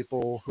crazy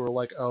people who are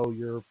like, oh,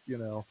 you're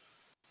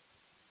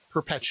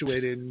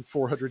perpetuating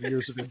 400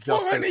 years of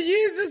injustice, 400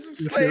 years of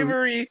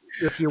slavery.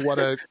 If you want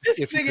to,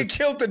 this nigga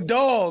killed a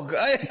dog.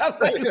 I'm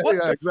like,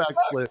 what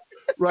exactly.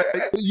 Right.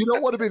 You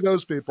don't want to be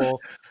those people.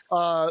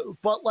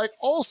 But like,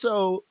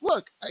 also,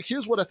 look,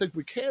 here's what I think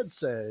we can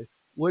say,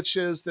 which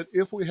is that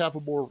if we have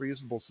a more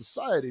reasonable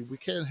society, we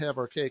can have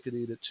our cake and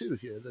eat it too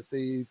here.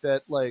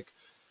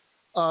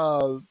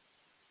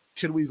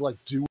 Can we like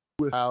do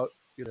without,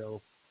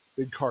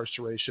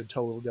 incarceration?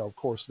 Totally, no, of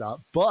course not.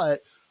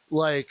 But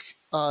like,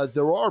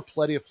 there are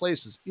plenty of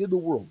places in the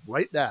world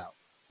right now,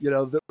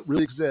 that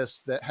really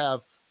exist that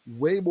have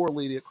way more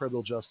lenient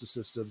criminal justice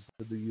systems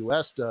than the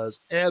U.S. does,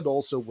 and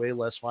also way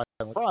less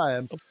violent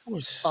crime. Of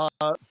course,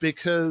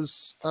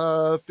 because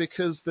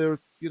they're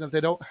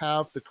they don't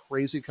have the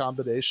crazy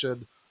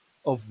combination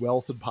of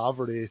wealth and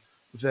poverty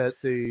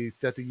that the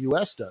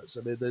U.S. does.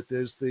 I mean, that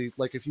there's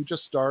if you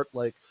just start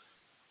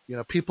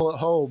people at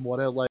home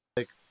want to like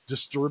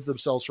disturb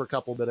themselves for a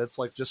couple minutes,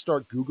 like just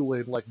start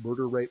Googling like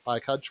murder rate by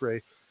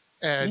country,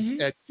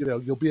 and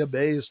you'll be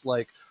amazed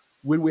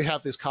when we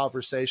have these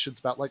conversations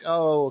about like,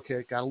 oh, okay,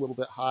 it got a little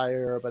bit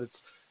higher,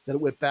 but then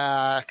it went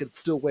back, and it's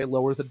still way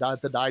lower than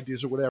the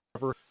 90s or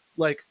whatever.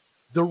 Like,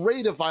 the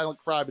rate of violent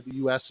crime in the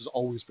U.S. has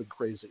always been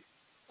crazy,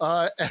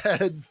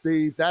 and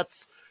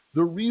that's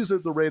the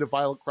reason the rate of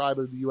violent crime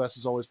in the U.S.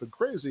 has always been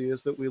crazy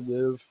is that we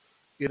live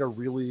in a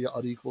really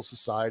unequal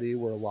society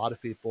where a lot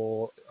of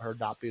people are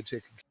not being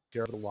taken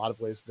care of in a lot of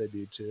ways they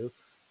need to.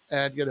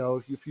 And,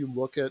 if you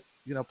look at,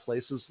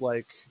 places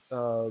like,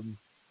 the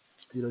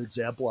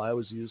example I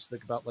always use,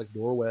 think about like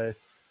Norway,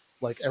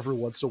 like every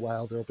once in a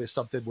while, there'll be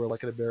something where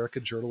like an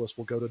American journalist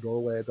will go to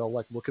Norway, they'll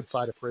like look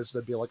inside a prison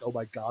and be like, oh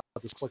my God,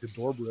 this looks like a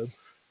dorm room.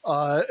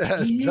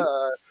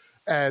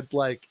 And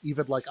like,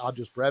 even like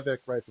Anders Breivik,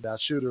 right, the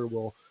mass shooter,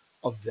 will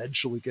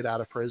eventually get out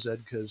of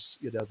prison because,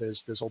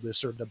 there's only a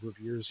certain number of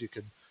years you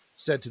can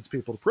sentence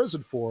people to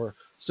prison for.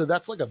 So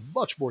that's like a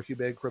much more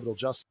humane criminal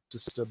justice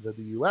system than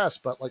the U.S.,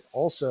 but like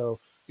also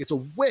it's a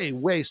way,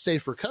 way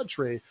safer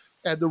country.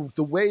 And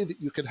the way that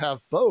you can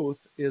have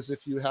both is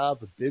if you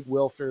have a big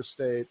welfare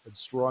state and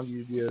strong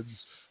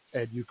unions,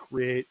 and you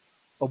create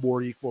a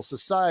more equal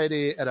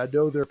society. And I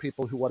know there are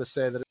people who want to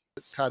say that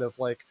it's kind of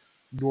like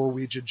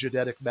Norwegian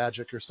genetic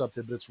magic or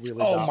something, but it's really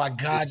not. Oh my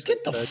God,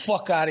 get the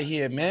fuck out of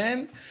here,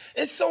 man.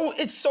 It's so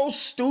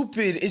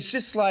stupid. It's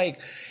just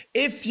like,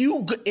 if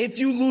you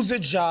lose a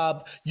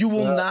job, you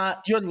will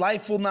not, your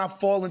life will not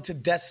fall into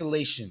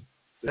desolation.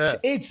 Yeah.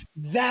 It's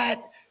that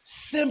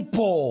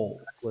simple.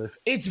 Exactly.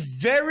 It's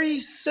very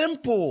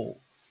simple.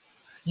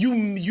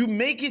 You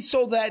make it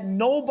so that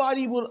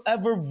nobody will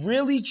ever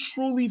really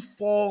truly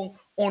fall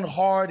on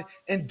hard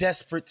and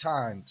desperate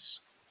times.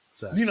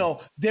 Exactly.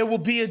 There will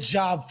be a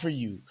job for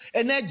you,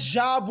 and that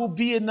job will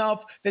be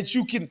enough that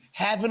you can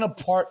have an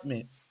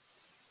apartment.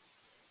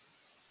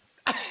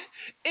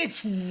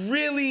 It's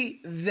really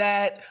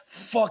that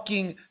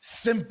fucking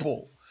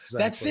simple.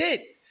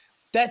 Exactly.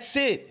 That's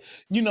it.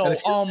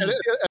 And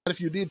if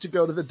you need to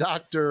go to the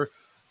doctor,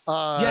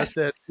 yes,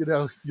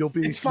 that you'll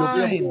be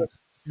fine.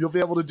 You'll be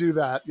able to do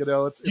that.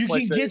 It's you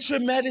like can get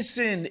your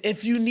medicine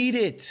if you need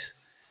it.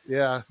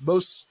 Yeah,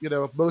 most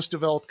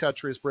developed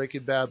countries,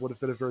 Breaking Bad would have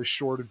been a very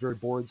short and very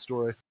boring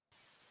story.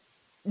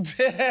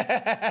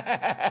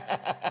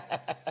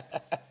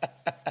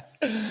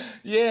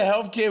 Yeah,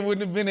 healthcare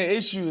wouldn't have been an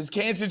issue. His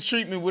cancer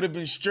treatment would have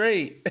been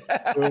straight.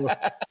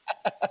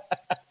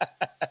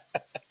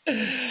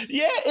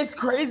 Yeah, it's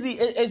crazy.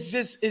 It's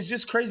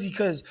just crazy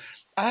because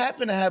I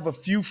happen to have a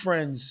few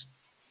friends.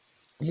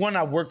 One,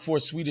 I work for a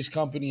Swedish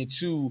company, and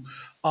two,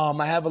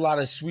 I have a lot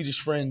of Swedish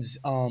friends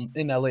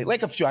in LA.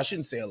 Like a few, I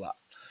shouldn't say a lot.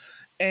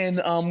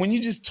 And when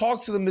you just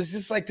talk to them, it's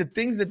just like the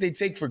things that they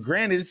take for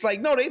granted. It's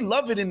like, no, they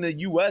love it in the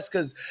US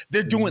because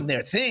they're doing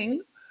their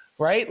thing,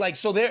 right? Like,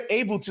 so they're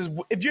able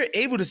to, if you're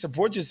able to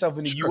support yourself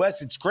in the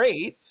US, it's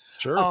great.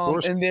 Sure, of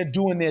course. And they're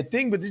doing their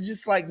thing, but they're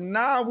just like,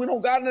 nah, we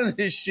don't got none of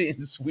this shit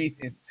in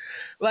Sweden.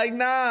 Like,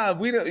 nah,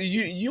 we don't.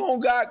 You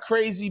don't got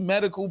crazy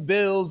medical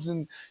bills,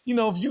 and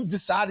if you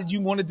decided you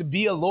wanted to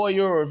be a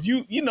lawyer, or if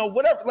you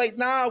whatever. Like,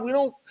 nah, we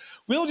don't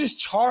just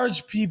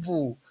charge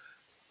people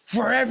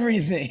for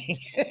everything.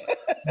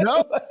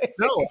 No. I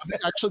mean,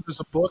 actually, there's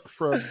a book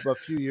from a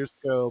few years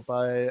ago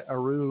by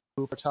Aru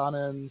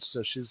Partanen.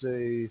 So she's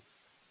a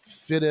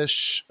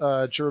Finnish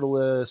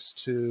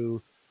journalist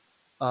who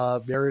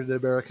married an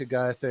American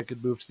guy, I think,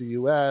 and moved to the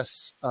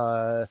U.S.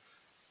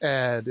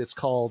 And it's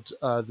called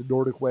The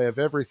Nordic Way of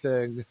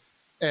Everything.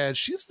 And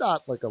she's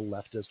not like a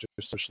leftist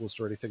or socialist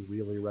or anything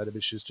really, right? I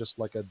mean, she's just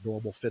like a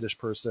normal Finnish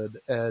person.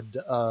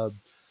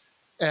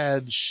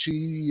 And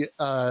she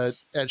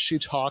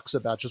talks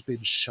about just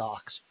being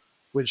shocked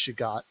when she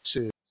got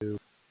to the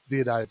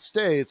United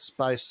States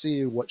by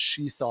seeing what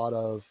she thought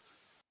of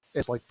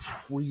as like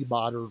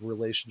pre-modern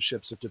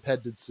relationships of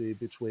dependency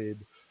between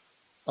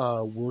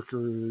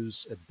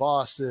workers and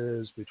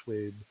bosses,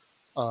 between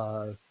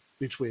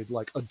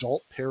like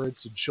adult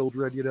parents and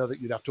children,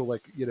 that you'd have to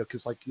like,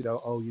 because like,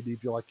 oh, you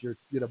need your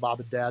mom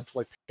and dad to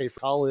like pay for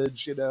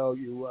college,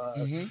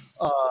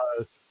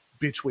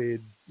 between,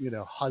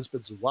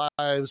 husbands and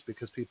wives,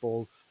 because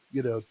people,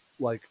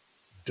 like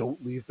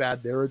don't leave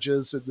bad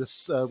marriages in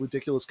this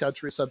ridiculous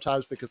country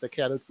sometimes because they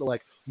can't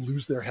like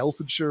lose their health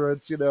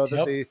insurance, and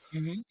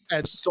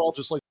it's all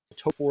just like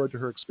toe forward to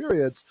her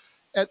experience.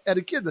 And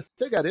again, the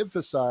thing I'd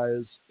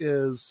emphasize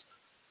is,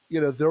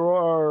 there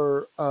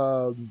are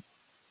a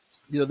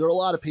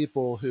lot of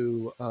people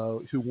who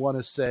want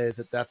to say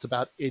that that's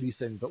about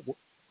anything but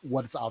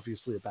what it's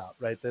obviously about,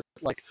 right? That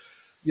like,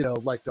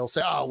 like they'll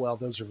say, oh, well,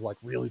 those are like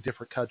really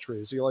different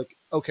countries. You're like,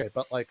 okay,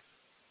 but like,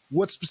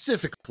 what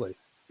specifically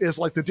is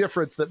like the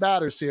difference that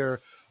matters here?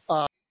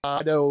 I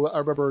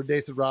remember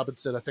Nathan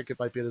Robinson, I think it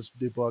might be in his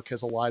new book,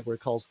 has a line where he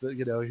calls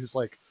he's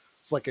like,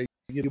 it's like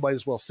you might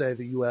as well say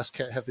the U.S.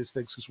 can't have these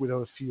things because we don't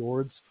have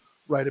fjords,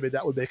 right? I mean,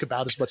 that would make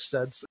about as much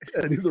sense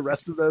as any of the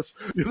rest of this,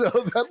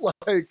 that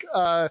like,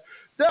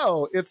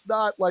 no, it's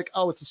not like,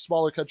 oh, it's a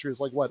smaller country. It's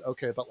like, what?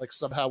 Okay, but like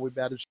somehow we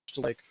managed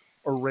to like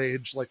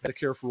arrange like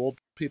Medicare for old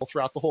people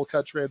throughout the whole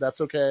country, and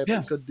that's okay. Yeah.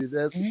 We couldn't do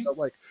this.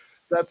 Like,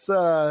 that's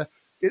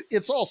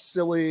it's all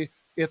silly.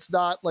 It's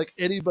not like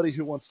anybody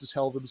who wants to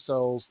tell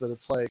themselves that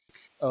it's like,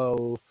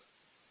 oh,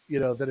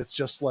 that it's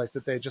just like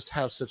that they just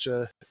have such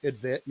a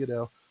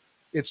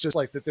it's just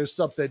like that there's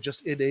something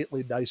just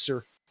innately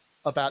nicer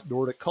about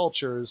Nordic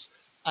cultures.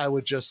 I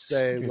would just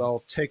say,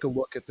 well, take a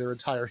look at their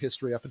entire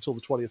history up until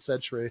the 20th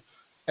century,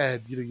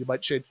 and you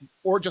might change,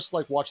 or just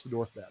like watch the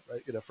Northman,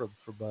 right? From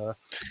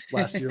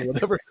last year, or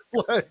whatever.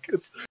 Like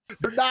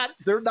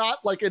they're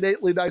not like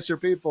innately nicer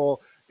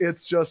people.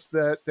 It's just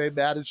that they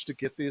managed to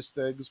get these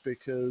things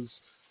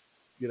because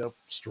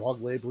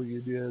strong labor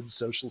unions,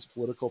 socialist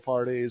political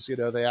parties,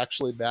 they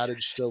actually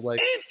managed to like.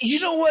 And you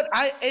know what?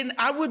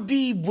 I would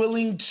be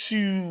willing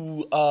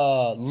to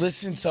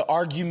listen to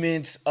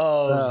arguments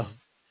of,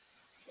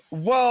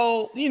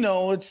 well,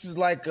 it's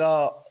like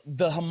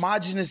the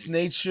homogenous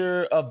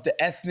nature of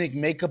the ethnic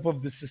makeup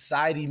of the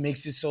society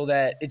makes it so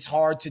that it's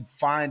hard to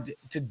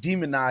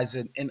demonize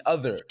an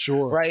other,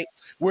 sure, right?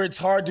 Where it's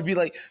hard to be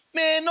like,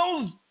 man,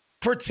 those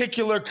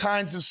particular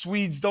kinds of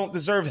Swedes don't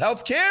deserve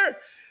health care.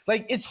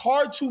 Like, it's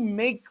hard to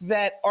make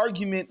that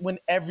argument when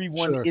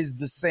everyone is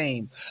the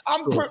same.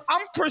 I'm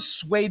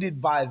persuaded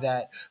by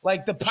that.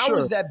 Like, the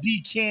powers that be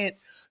can't,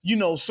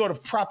 sort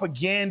of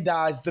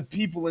propagandize the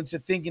people into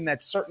thinking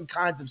that certain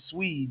kinds of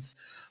Swedes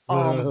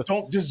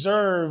don't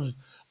deserve,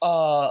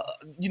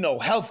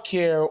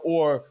 healthcare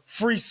or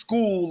free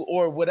school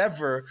or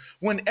whatever,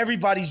 when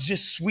everybody's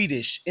just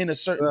Swedish in a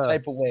certain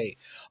type of way.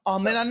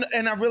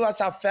 And I realize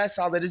how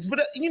facile that is, but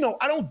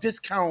I don't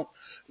discount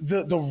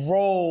the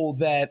role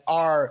that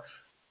our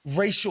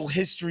racial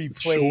history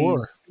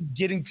plays,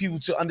 getting people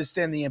to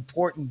understand the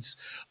importance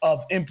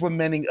of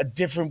implementing a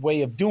different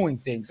way of doing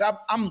things.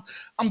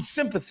 I'm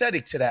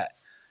sympathetic to that.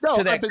 No,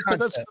 to that I think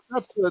concept.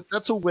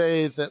 that's a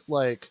way that,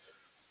 like,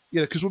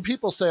 because when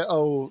people say,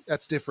 oh,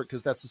 that's different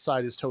because that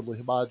society is totally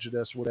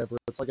homogenous or whatever,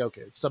 it's like,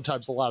 okay,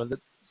 sometimes a lot of the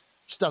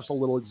stuff's a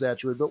little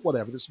exaggerated, but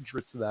whatever, there's some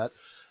truth to that.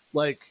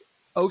 Like,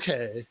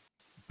 okay,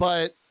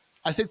 but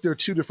I think there are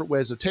two different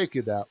ways of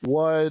taking that.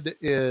 One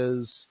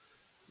is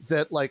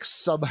that, like,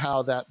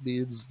 somehow that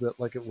means that,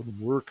 like, it would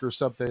work or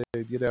something,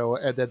 and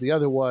then the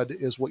other one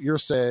is what you're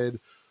saying,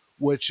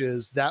 which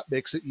is that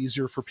makes it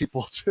easier for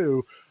people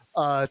to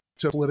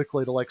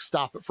politically to like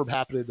stop it from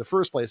happening in the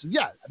first place. And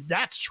yeah,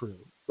 that's true,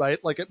 right?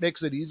 Like, it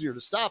makes it easier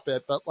to stop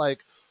it, but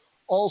like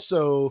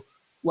also,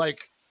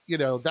 like,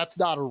 that's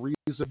not a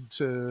reason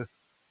to,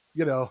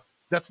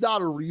 that's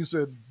not a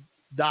reason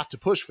not to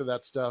push for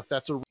that stuff.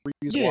 That's a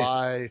reason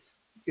why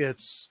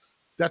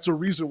that's a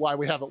reason why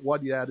we haven't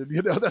won yet. And,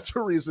 that's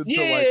a reason to,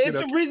 like, it's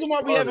a reason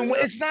why we haven't won.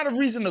 It's not a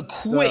reason to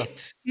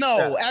quit.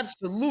 No,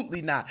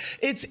 absolutely not.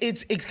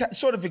 It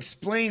sort of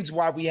explains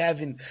why we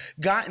haven't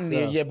gotten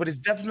there yet, but it's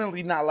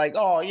definitely not like,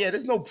 oh yeah,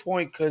 there's no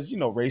point because,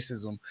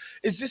 racism.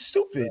 It's just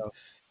stupid.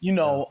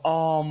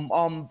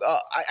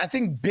 I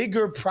think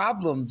bigger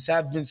problems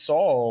have been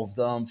solved.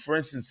 For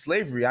instance,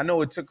 slavery. I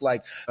know it took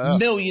like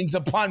millions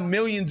upon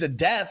millions of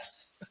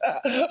deaths,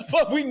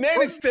 but we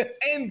managed to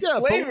end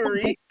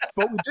slavery.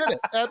 But we did it,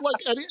 and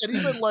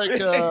even like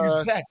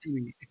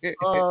exactly,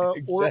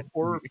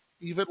 or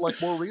even like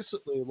more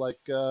recently, like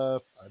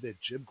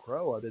Jim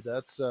Crow. I mean,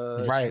 that's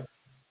right.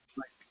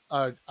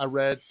 I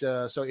read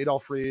so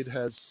Adolph Reed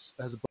has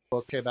a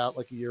book came out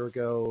like a year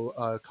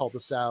ago called The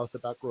South,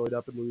 about growing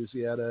up in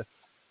Louisiana,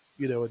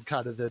 and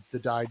kind of the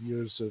dying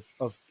years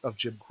of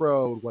Jim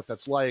Crow and what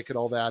that's like and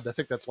all that. And I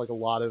think that's like a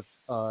lot of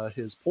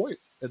his point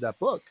in that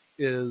book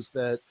is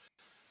that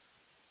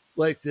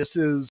like this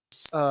is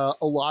a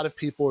lot of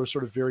people are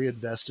sort of very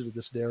invested in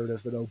this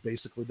narrative that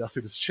basically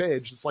nothing has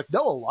changed. It's like,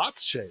 no, a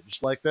lot's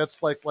changed. Like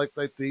that's like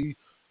we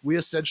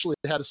essentially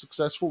had a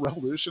successful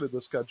revolution in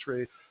this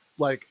country,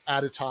 like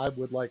at a time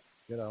when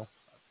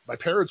my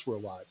parents were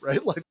alive,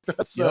 right? Like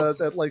that's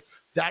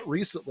that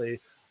recently.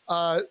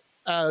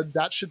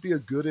 That should be a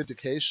good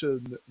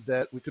indication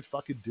that we could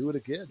fucking do it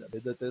again. I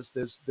mean, that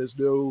there's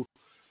no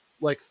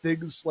like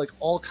things, like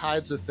all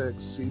kinds of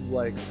things seem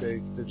like they're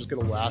just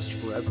gonna last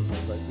forever,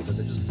 but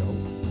they just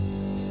don't.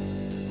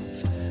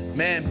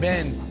 Man,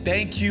 Ben,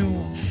 thank you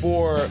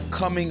for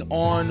coming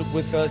on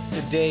with us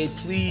today.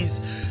 Please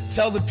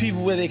tell the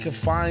people where they can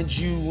find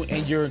you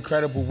and your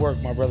incredible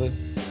work, my brother.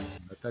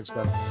 Thanks,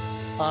 Ben.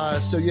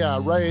 So yeah,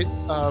 write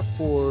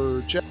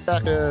for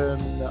Jacken,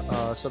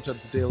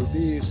 sometimes the Daily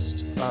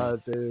Beast.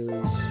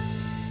 There's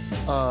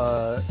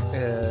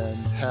and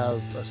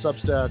have a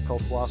Substack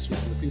called Philosophy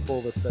for the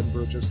People. That's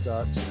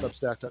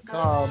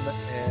benburgess.substack.com,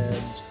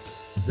 and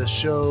the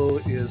show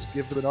is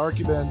Give Them an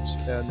Argument,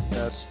 and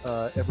that's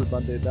every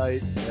Monday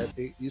night at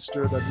 8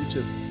 Eastern on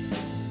YouTube.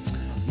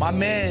 My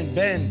man,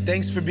 Ben,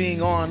 thanks for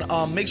being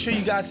on. Make sure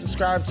you guys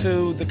subscribe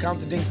to the Count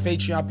the Dings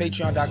Patreon,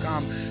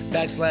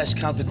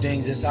 patreon.com/Count the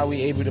Dings. That's how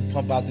we're able to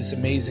pump out this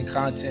amazing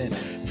content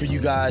for you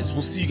guys.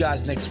 We'll see you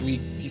guys next week.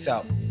 Peace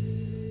out.